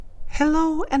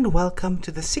Hello and welcome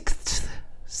to the sixth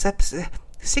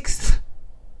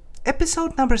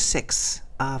episode number 6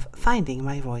 of Finding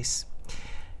My Voice.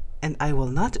 And I will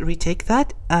not retake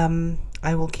that.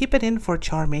 I will keep it in for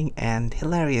charming and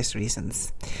hilarious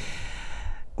reasons.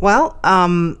 Well,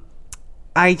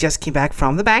 I just came back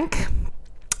from the bank.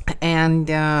 And,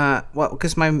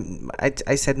 because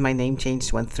I said my name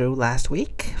change went through last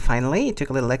week, finally. It took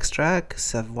a little extra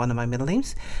because of one of my middle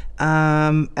names.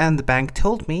 And the bank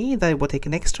told me that it would take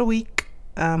an extra week.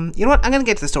 You know what? I'm going to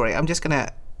get to the story. I'm just going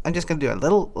to do a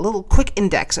little quick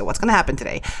index of what's going to happen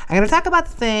today. I'm going to talk about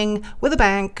the thing with the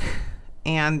bank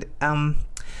and,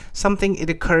 something it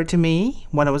occurred to me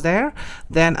when I was there.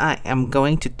 Then I am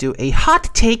going to do a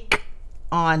hot take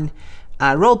on,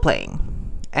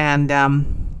 role-playing.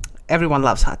 And, everyone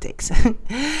loves hot takes. And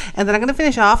then I'm going to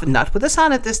finish off, not with a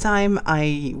sonnet this time.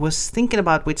 I was thinking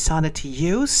about which sonnet to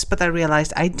use, but I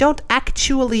realized I don't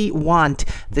actually want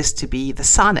this to be the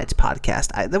sonnet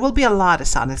podcast. There will be a lot of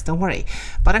sonnets, don't worry.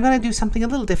 But I'm going to do something a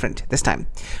little different this time.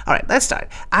 All right, let's start.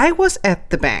 I was at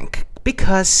the bank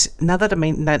because now that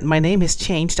my name has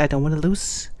changed, I don't want to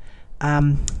lose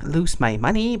my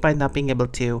money by not being able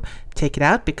to take it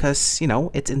out because,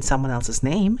 it's in someone else's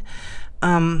name.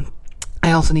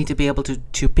 I also need to be able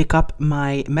to pick up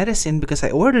my medicine because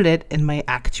I ordered it in my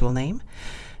actual name.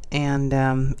 And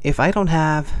if I don't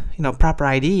have, proper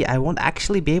ID, I won't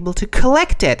actually be able to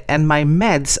collect it. And my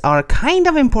meds are kind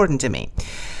of important to me.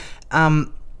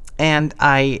 And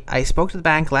I spoke to the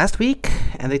bank last week,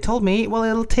 and they told me, well,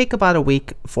 it'll take about a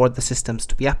week for the systems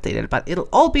to be updated. But it'll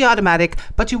all be automatic,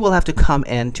 but you will have to come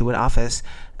into an office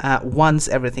once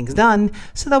everything's done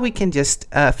so that we can just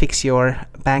fix your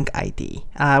bank ID.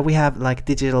 We have,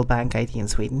 digital bank ID in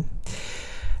Sweden.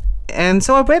 And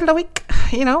so I waited a week,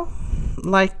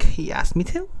 like he asked me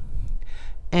to.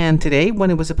 And today,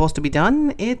 when it was supposed to be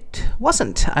done, it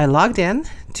wasn't. I logged in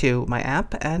to my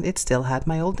app, and it still had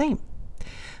my old name.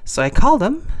 So I called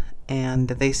them, and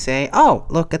they say, "Oh,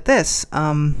 look at this."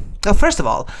 First of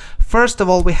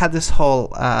all, we had this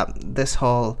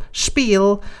whole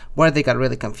spiel where they got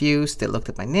really confused. They looked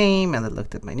at my name, and they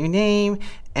looked at my new name,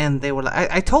 and they were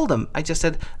like, I told them, I just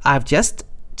said, "I've just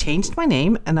changed my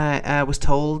name, and I was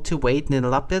told to wait, and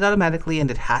it'll update automatically, and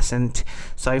it hasn't."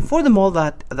 So I informed them all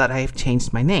that I've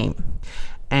changed my name,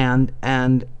 and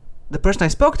the person I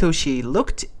spoke to, she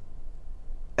looked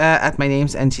at my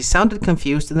names and she sounded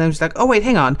confused, and then I was like, "Oh wait,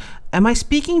 hang on, am I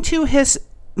speaking to his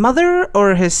mother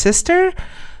or his sister?"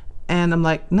 And I'm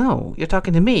like, "No, you're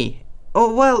talking to me."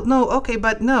 "Oh well, no, okay,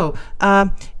 but no,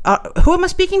 who am I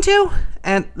speaking to?"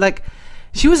 And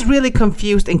she was really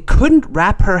confused and couldn't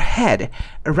wrap her head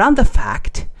around the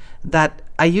fact that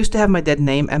I used to have my dead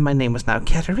name and my name was now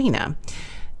Katarina.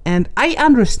 And I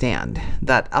understand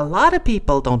that a lot of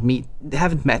people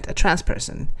haven't met a trans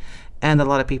person. And a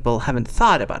lot of people haven't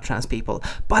thought about trans people.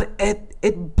 But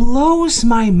it blows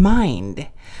my mind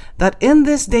that in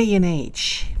this day and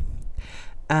age,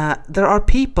 there are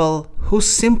people who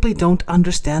simply don't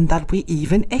understand that we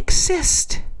even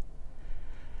exist.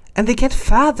 And they can't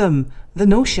fathom the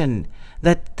notion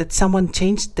that someone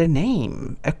changed their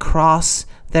name across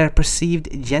their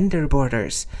perceived gender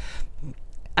borders.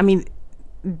 I mean,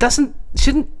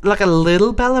 shouldn't a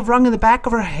little bell have rung in the back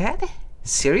of her head?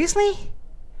 Seriously?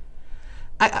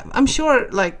 I'm sure,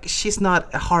 she's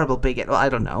not a horrible bigot. Well, I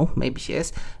don't know. Maybe she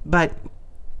is. But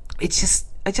I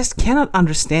just cannot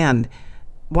understand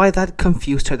why that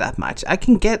confused her that much. I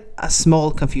can get a small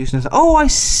confusion. Oh, I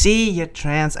see, you're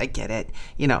trans. I get it.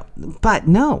 But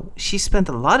no, she spent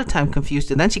a lot of time confused,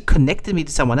 and then she connected me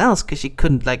to someone else because she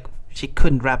couldn't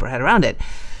wrap her head around it.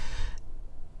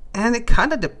 And it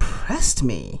kind of depressed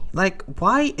me.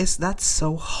 Why is that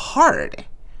so hard?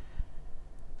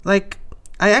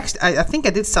 I think I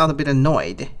did sound a bit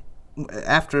annoyed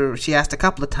after she asked a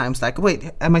couple of times, wait,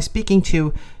 am I speaking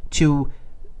to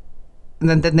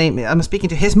the name? Am I speaking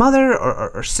to his mother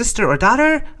or sister or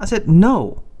daughter? I said,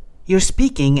 no, you're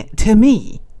speaking to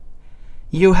me.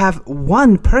 You have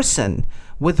one person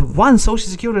with one social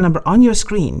security number on your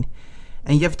screen,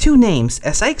 and you have two names.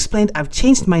 As I explained, I've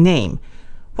changed my name.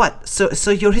 What?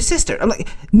 So you're his sister? I'm like,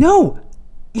 no,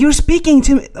 you're speaking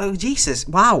to me. Oh, Jesus.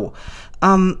 Wow.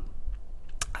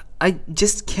 I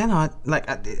just cannot,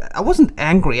 I wasn't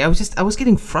angry. I was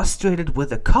getting frustrated with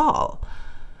the call.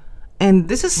 And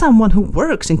this is someone who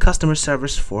works in customer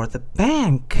service for the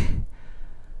bank.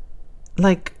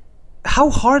 How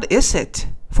hard is it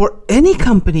for any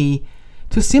company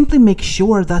to simply make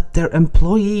sure that their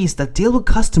employees that deal with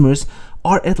customers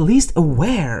are at least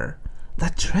aware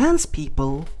that trans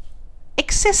people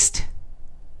exist?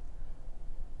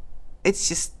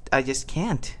 I just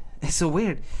can't. It's so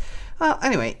weird. Well,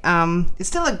 anyway, it's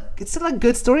still a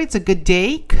good story. It's a good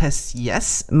day because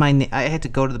yes, I had to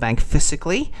go to the bank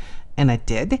physically, and I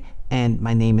did, and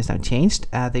my name is now changed.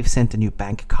 They've sent a new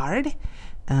bank card,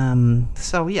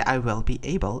 so yeah, I will be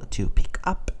able to pick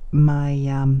up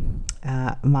my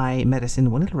my medicine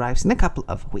when it arrives in a couple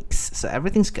of weeks. So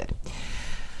everything's good.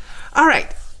 All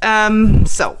right.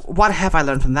 So what have I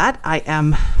learned from that? I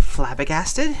am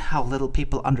flabbergasted how little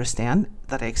people understand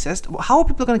that I exist. How are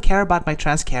people going to care about my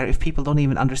trans care if people don't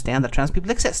even understand that trans people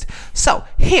exist? So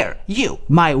here, you,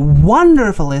 my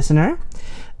wonderful listener,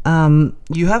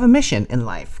 you have a mission in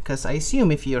life, because I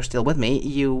assume if you're still with me,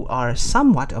 you are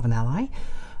somewhat of an ally.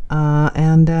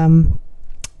 And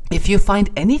if you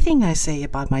find anything I say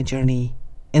about my journey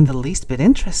in the least bit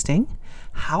interesting,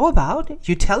 how about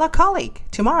you tell a colleague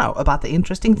tomorrow about the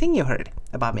interesting thing you heard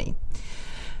about me?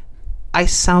 I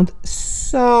sound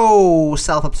so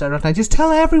self-absorbed, and I just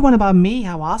tell everyone about me,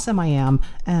 how awesome I am,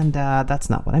 and that's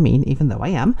not what I mean, even though I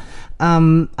am.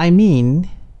 I mean,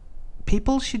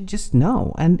 people should just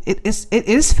know, and it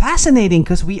is fascinating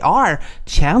because we are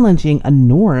challenging a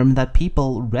norm that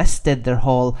people rested their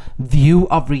whole view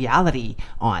of reality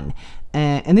on.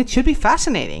 And it should be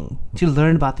fascinating to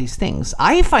learn about these things.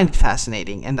 I find it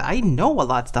fascinating, and I know a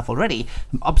lot of stuff already.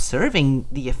 Observing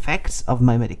the effects of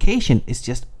my medication is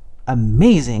just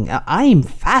amazing. I'm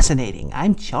fascinating.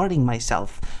 I'm charting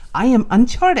myself. I am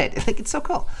uncharted. Like, it's so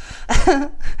cool.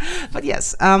 But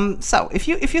yes, so if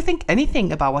you think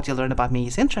anything about what you learn about me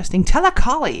is interesting, tell a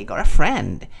colleague or a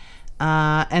friend.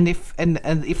 And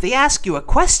if they ask you a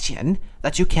question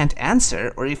that you can't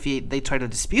answer, or if they try to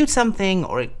dispute something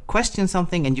or question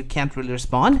something and you can't really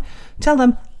respond, tell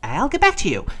them, I'll get back to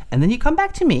you. And then you come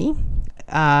back to me.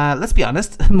 Let's be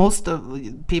honest, most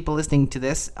of people listening to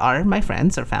this are my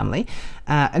friends or family.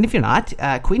 And if you're not,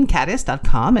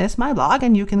 queencaddis.com is my blog,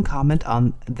 and you can comment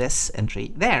on this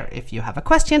entry there if you have a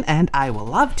question, and I will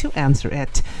love to answer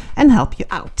it and help you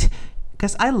out.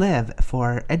 Because I live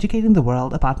for educating the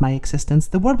world about my existence.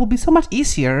 The world will be so much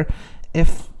easier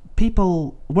if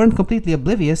people weren't completely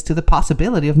oblivious to the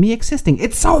possibility of me existing.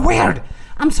 It's so weird.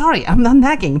 I'm sorry, I'm not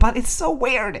nagging, but it's so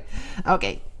weird.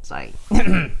 Okay, sorry.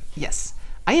 Yes,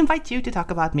 I invite you to talk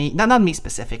about me. No, not me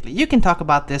specifically. You can talk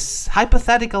about this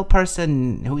hypothetical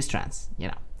person who is trans, you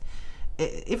know.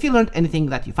 If you learned anything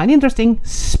that you find interesting,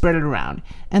 spread it around.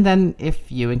 And then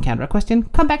if you encounter a question,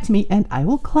 come back to me and I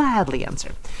will gladly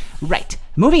answer. Right,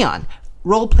 moving on.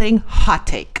 Role-playing hot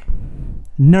take.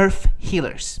 Nerf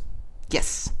healers.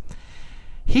 Yes.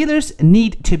 Healers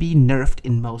need to be nerfed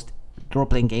in most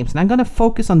role-playing games. And I'm going to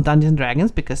focus on Dungeons &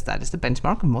 Dragons because that is the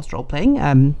benchmark of most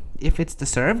role-playing. If it's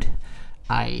deserved,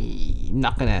 I'm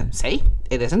not going to say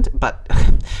it isn't. But,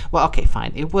 well, okay,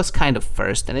 fine. It was kind of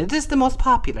first, and it is the most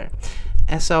popular.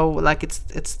 And so, like,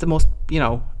 it's the most,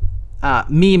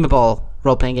 memeable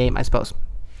role-playing game, I suppose.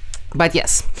 But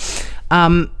yes,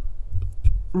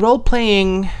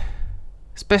 role-playing,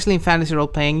 especially in fantasy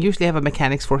role-playing, usually have a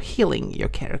mechanics for healing your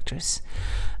characters.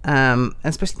 And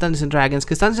especially Dungeons and Dragons,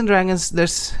 because Dungeons and Dragons,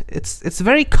 it's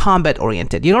very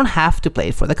combat-oriented. You don't have to play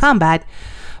it for the combat,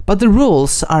 but the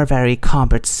rules are very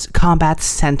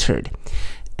combat-centered.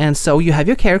 And so you have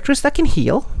your characters that can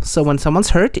heal. So when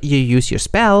someone's hurt, you use your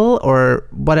spell or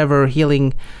whatever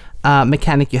healing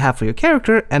mechanic you have for your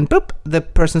character, and boop, the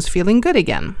person's feeling good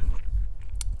again.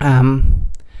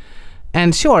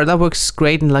 And sure, that works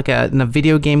great in in a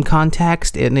video game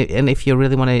context. And if you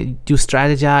really want to do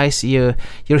strategize,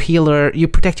 your healer, you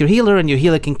protect your healer, and your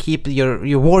healer can keep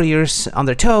your warriors on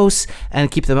their toes and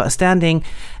keep them standing.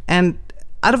 And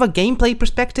out of a gameplay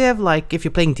perspective, like if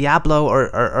you're playing Diablo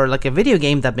or like a video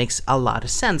game, that makes a lot of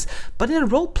sense. But in a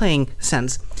role-playing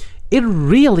sense, it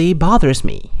really bothers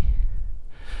me.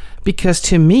 Because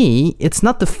to me, it's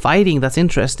not the fighting that's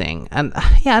interesting. And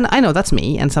yeah, and I know that's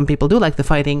me, and some people do like the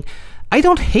fighting. I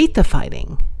don't hate the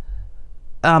fighting.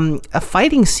 A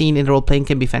fighting scene in role-playing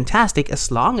can be fantastic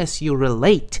as long as you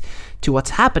relate to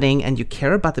what's happening and you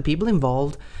care about the people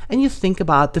involved and you think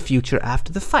about the future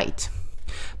after the fight.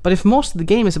 But if most of the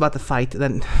game is about the fight,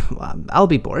 then I'll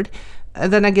be bored.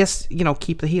 And then I guess,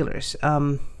 keep the healers.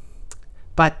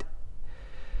 But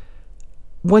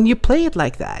when you play it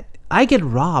like that, I get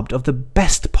robbed of the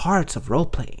best parts of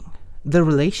role-playing. The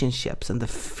relationships and the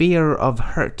fear of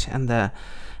hurt and the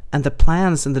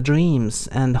plans and the dreams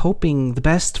and hoping the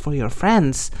best for your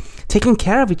friends, taking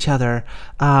care of each other.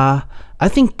 I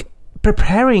think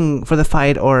preparing for the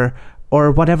fight or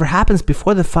whatever happens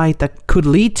before the fight that could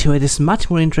lead to it is much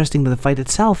more interesting than the fight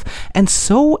itself. And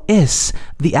so is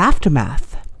the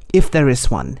aftermath, if there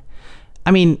is one.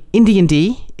 I mean, in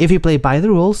D&D, if you play by the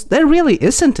rules, there really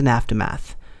isn't an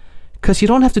aftermath. because you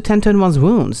don't have to tend to anyone's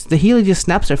wounds. The healer just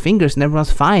snaps their fingers and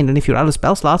everyone's fine. And if you're out of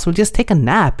spell slots, we'll just take a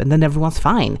nap and then everyone's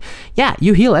fine. Yeah,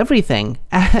 you heal everything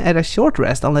at a short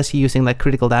rest, unless you're using like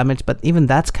critical damage, but even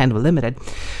that's kind of limited.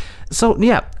 So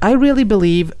yeah, I really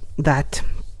believe that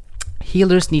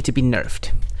healers need to be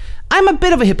nerfed. I'm a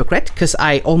bit of a hypocrite because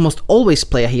I almost always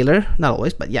play a healer. Not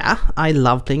always, but yeah, I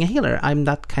love playing a healer. I'm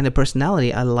that kind of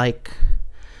personality. I like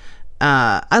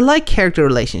character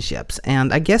relationships,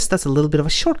 and I guess that's a little bit of a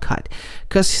shortcut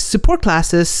because support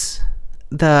classes,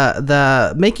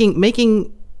 the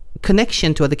making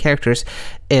connection to other characters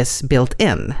is built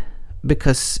in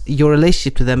because your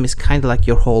relationship to them is kind of like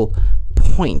your whole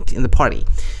point in the party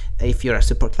if you're a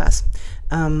support class.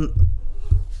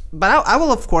 But I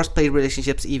will, of course, play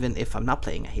relationships even if I'm not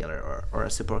playing a healer or a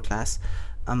support class.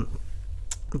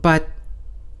 But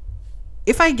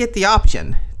if I get the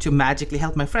option to magically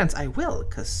help my friends, I will,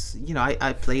 because, you know,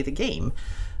 I play the game.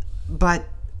 But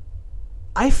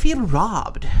I feel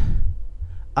robbed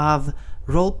of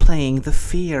role-playing the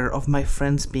fear of my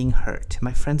friends being hurt,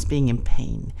 my friends being in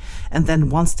pain. And then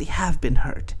once they have been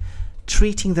hurt,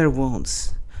 treating their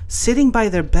wounds, sitting by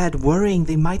their bed worrying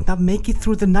they might not make it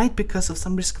through the night because of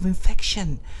some risk of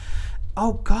infection.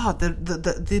 Oh God,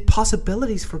 the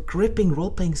possibilities for gripping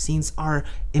role-playing scenes are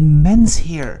immense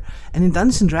here. And in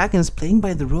Dungeons & Dragons, playing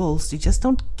by the rules, you just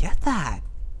don't get that.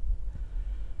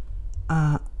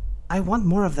 I want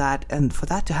more of that, and for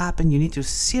that to happen, you need to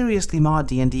seriously mod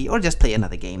D&D or just play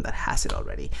another game that has it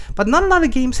already. But not a lot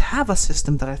of games have a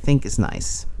system that I think is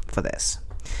nice for this.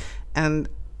 And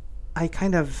I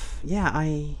kind of,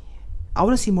 I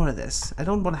want to see more of this. I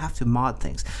don't want to have to mod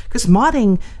things. Because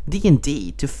modding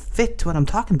D&D to fit what I'm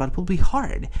talking about will be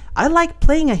hard. I like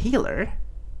playing a healer,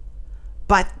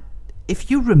 but if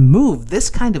you remove this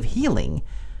kind of healing,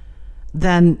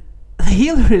 then the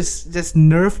healer is just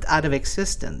nerfed out of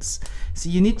existence. So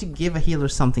you need to give a healer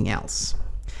something else.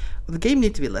 The game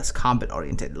needs to be less combat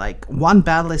oriented. Like, one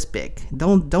battle is big.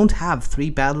 Don't have 3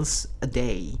 battles a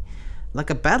day. Like,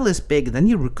 a battle is big, then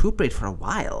you recuperate for a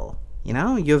while. You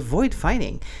know, you avoid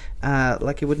fighting,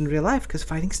 like you would in real life, because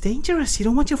fighting's dangerous. You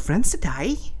don't want your friends to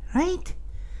die, right?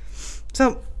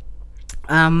 So,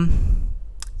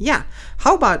 yeah.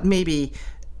 How about maybe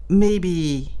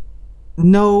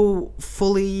no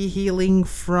fully healing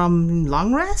from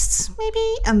long rests,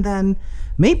 maybe, and then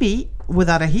maybe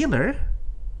without a healer,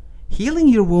 healing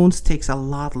your wounds takes a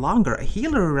lot longer. A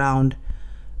healer around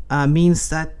means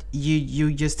that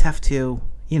you just have to,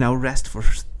 you know, rest for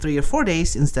 3 or 4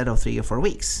 days instead of 3 or 4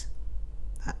 weeks.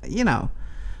 You know,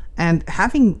 and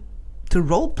having to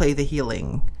roleplay the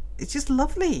healing, it's just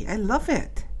lovely. I love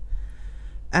it.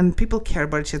 And people care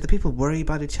about each other. People worry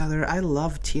about each other. I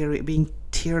love being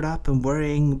teared up and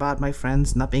worrying about my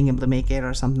friends not being able to make it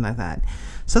or something like that.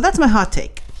 So that's my hot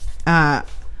take.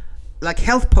 Like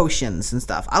health potions and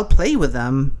stuff. I'll play with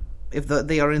them if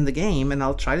they are in the game, and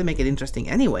I'll try to make it interesting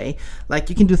anyway. Like,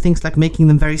 you can do things like making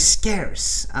them very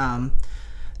scarce,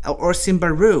 or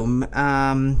Simba Room,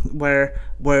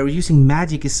 where using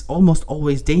magic is almost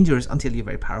always dangerous until you're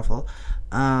very powerful.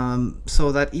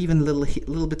 So that even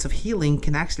little bits of healing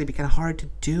can actually be kind of hard to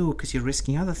do because you're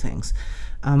risking other things.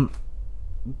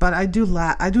 But I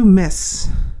do miss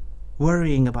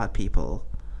worrying about people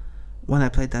when I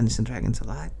play Dungeons and Dragons a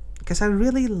lot, because I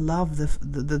really love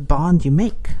the bond you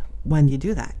make when you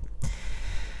do that.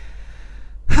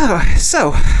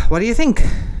 So, what do you think?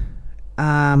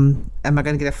 Am I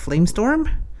going to get a flamestorm?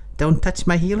 Don't touch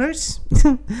my healers?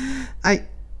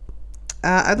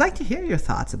 I'd like to hear your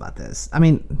thoughts about this. I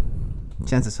mean,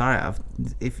 chances are,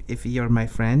 if you're my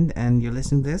friend and you're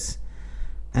listening to this,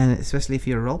 and especially if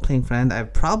you're a role-playing friend,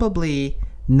 I've probably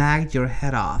nagged your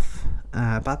head off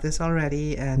about this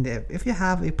already, and if you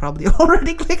have, you probably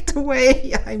already clicked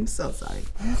away. I'm so sorry.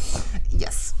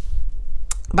 Yes.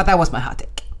 But that was my hot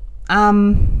take.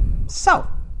 So,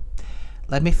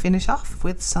 let me finish off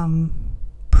with some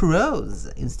prose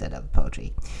instead of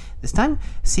poetry. This time,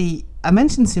 see, I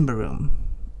mentioned Simba Room,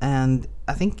 and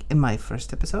I think in my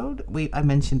first episode, I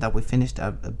mentioned that we finished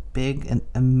a big and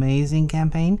amazing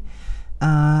campaign.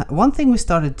 One thing we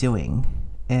started doing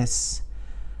is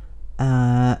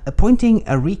appointing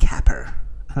a recapper,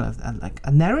 I don't know, like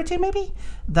a narrator maybe,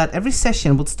 that every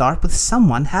session would start with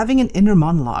someone having an inner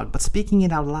monologue but speaking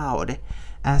it out loud,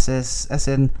 as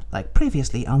in like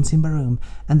previously on Simba Room,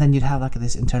 and then you'd have like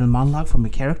this internal monologue from a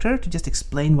character to just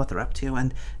explain what they're up to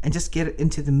and just get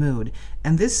into the mood.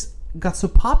 And this got so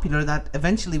popular that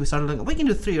eventually we started looking, we can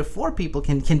do 3 or 4 people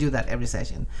can do that every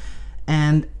session.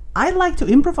 And I like to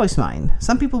improvise mine.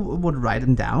 Some people would write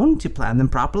them down to plan them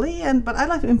properly, but I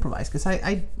like to improvise because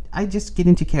I just get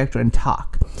into character and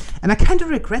talk. And I kind of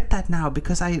regret that now,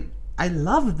 because I I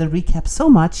love the recap so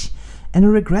much, and I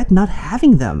regret not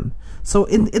having them. So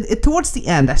towards the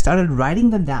end, I started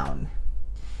writing them down.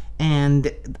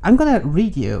 And I'm going to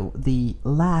read you the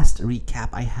last recap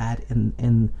I had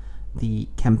in the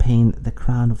campaign, The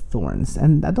Crown of Thorns.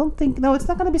 And I don't think, no, it's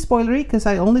not going to be spoilery, because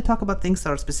I only talk about things that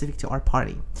are specific to our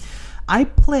party. I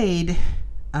played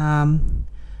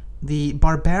the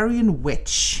barbarian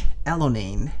witch,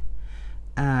 Elonane.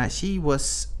 She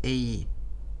was a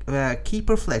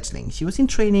keeper fledgling. She was in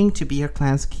training to be her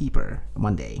clan's keeper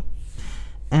one day.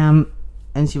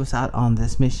 And she was out on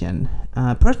this mission,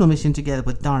 personal mission, together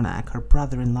with Darnak, her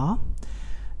brother-in-law.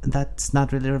 That's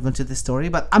not really relevant to the story,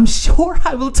 but I'm sure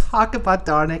I will talk about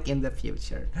Darnak in the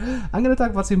future. I'm going to talk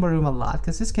about Symbaroum a lot,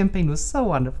 because this campaign was so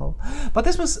wonderful. But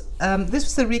this was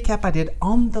the recap I did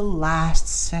on the last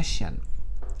session.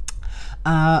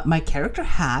 My character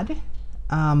had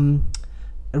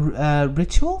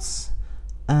rituals,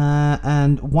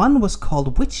 and one was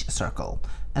called Witch Circle,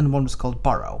 and one was called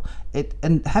Burrow.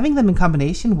 And having them in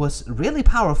combination was really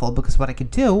powerful, because what I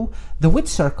could do, the Witch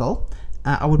Circle,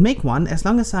 I would make one as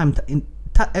long as I'm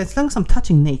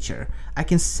touching nature. I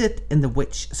can sit in the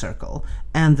Witch Circle,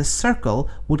 and the circle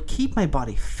would keep my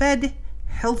body fed,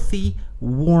 healthy,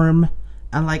 warm,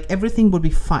 and like everything would be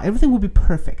fine. Everything would be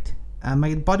perfect.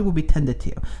 My body would be tended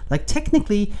to. Like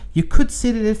technically, you could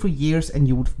sit in it for years and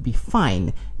you would be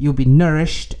fine. You'll be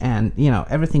nourished, and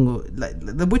everything.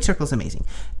 The Witch Circle is amazing.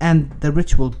 And the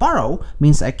ritual Burrow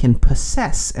means I can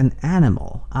possess an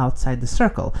animal outside the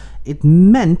circle. It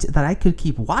meant that I could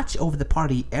keep watch over the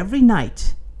party every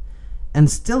night, and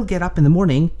still get up in the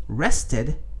morning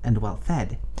rested and well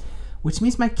fed. Which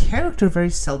means my character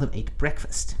very seldom ate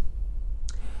breakfast.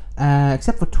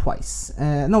 Except for twice.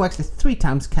 No, actually 3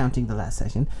 times, counting the last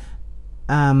session.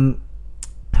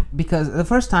 Because the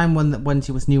first time when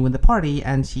she was new in the party,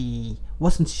 and she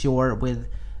wasn't sure with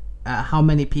how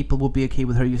many people would be okay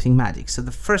with her using magic. So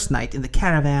the first night in the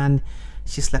caravan,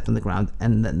 she slept on the ground,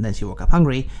 and then she woke up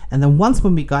hungry. And then once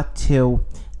when we got to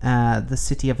the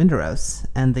city of Inderos,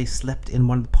 and they slept in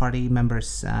one of the party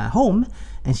members' home,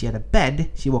 and she had a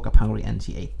bed, she woke up hungry and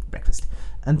she ate breakfast.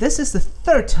 And this is the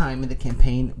 3rd time in the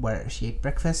campaign where she ate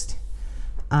breakfast.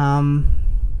 And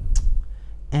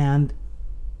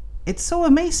it's so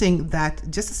amazing that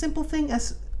just a simple thing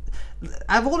as...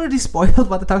 I've already spoiled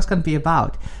what the talk's going to be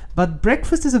about, but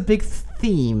breakfast is a big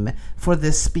theme for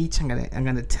this speech I'm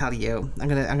gonna tell you. I'm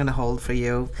gonna hold for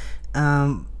you.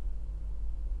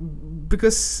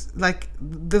 Because like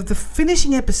the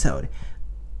finishing episode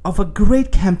of a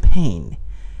great campaign,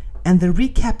 and the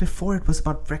recap before it was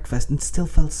about breakfast, and still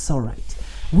felt so right.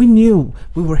 We knew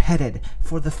we were headed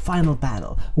for the final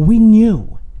battle. We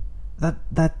knew that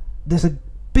there's a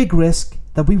big risk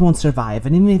that we won't survive,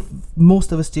 and even if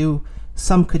most of us do,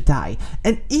 some could die.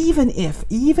 And even if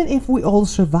we all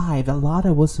survived, a lot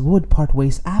of us would part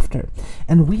ways after,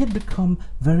 and we had become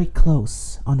very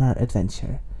close on our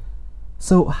adventure.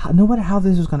 So no matter how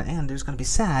this was going to end, it was going to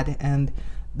be sad, and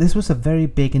this was a very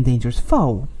big and dangerous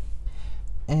foe.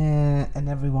 And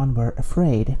everyone were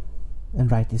afraid,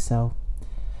 and rightly so.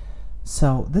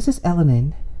 So this is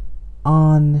Elonane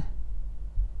on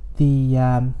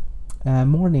the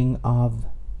morning of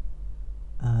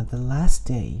the last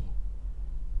day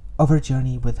of her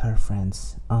journey with her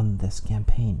friends on this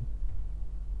campaign.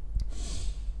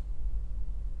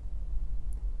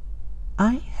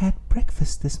 I had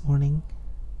breakfast this morning.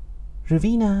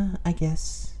 Ravina, I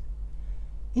guess,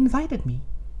 invited me.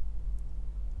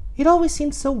 It always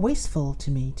seemed so wasteful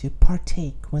to me to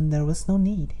partake when there was no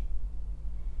need.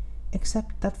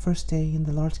 Except that first day in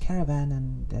the large caravan,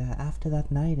 and after that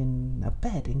night in a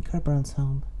bed in Kerberon's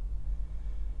home.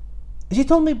 She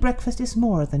told me breakfast is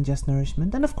more than just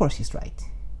nourishment, and of course she's right.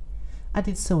 I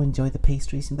did so enjoy the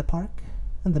pastries in the park,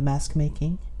 and the mask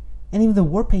making, and even the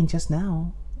war paint just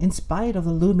now, in spite of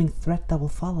the looming threat that will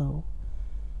follow.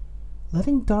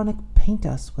 Letting Darnak paint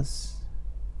us was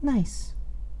nice.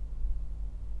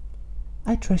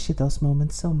 I treasure those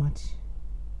moments so much.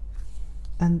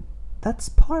 And that's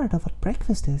part of what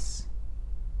breakfast is.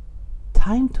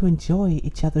 Time to enjoy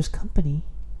each other's company.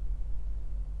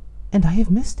 And I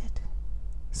have missed it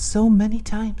so many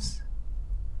times.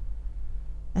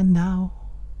 And now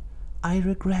I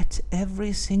regret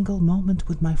every single moment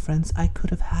with my friends I could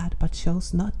have had but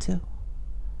chose not to.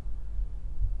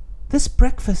 This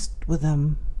breakfast with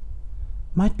them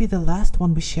might be the last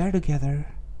one we share together.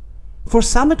 For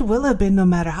some it will have been, no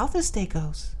matter how this day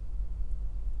goes.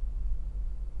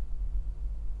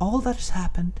 All that has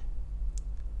happened,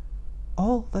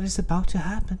 all that is about to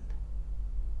happen,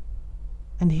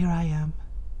 and here I am,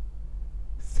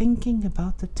 thinking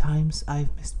about the times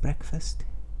I've missed breakfast.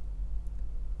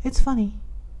 It's funny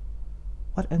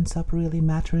what ends up really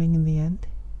mattering in the end.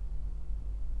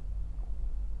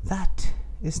 That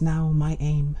is now my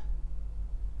aim.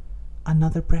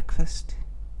 Another breakfast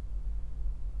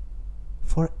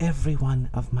for every one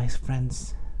of my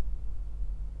friends.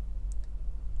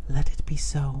 Let it be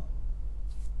so.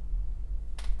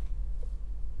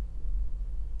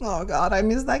 Oh God, I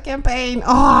missed that campaign.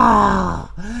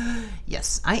 Oh,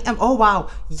 yes, I am. Oh wow,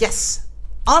 yes.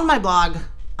 On my blog,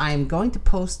 I'm going to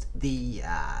post the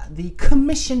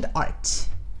commissioned art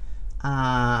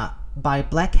by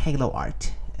Black Halo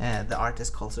Art. The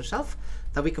artist calls herself,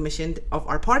 that we commissioned of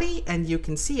our party, and you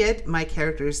can see it. My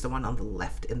character is the one on the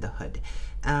left in the hood.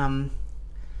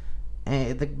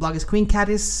 The blog is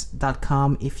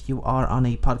queencaddis.com if you are on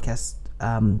a podcast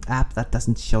app that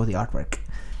doesn't show the artwork.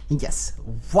 And yes,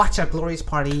 watch our glorious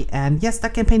party. And yes,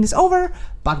 that campaign is over,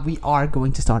 but we are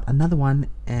going to start another one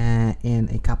in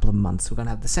a couple of months. We're going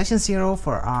to have the session 0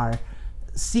 for our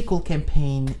sequel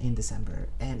campaign in December,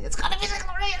 and it's gonna be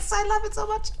glorious. I love it so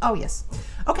much. Oh yes.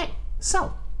 Okay,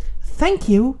 so thank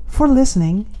you for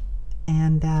listening,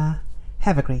 and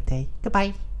have a great day.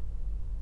 Goodbye.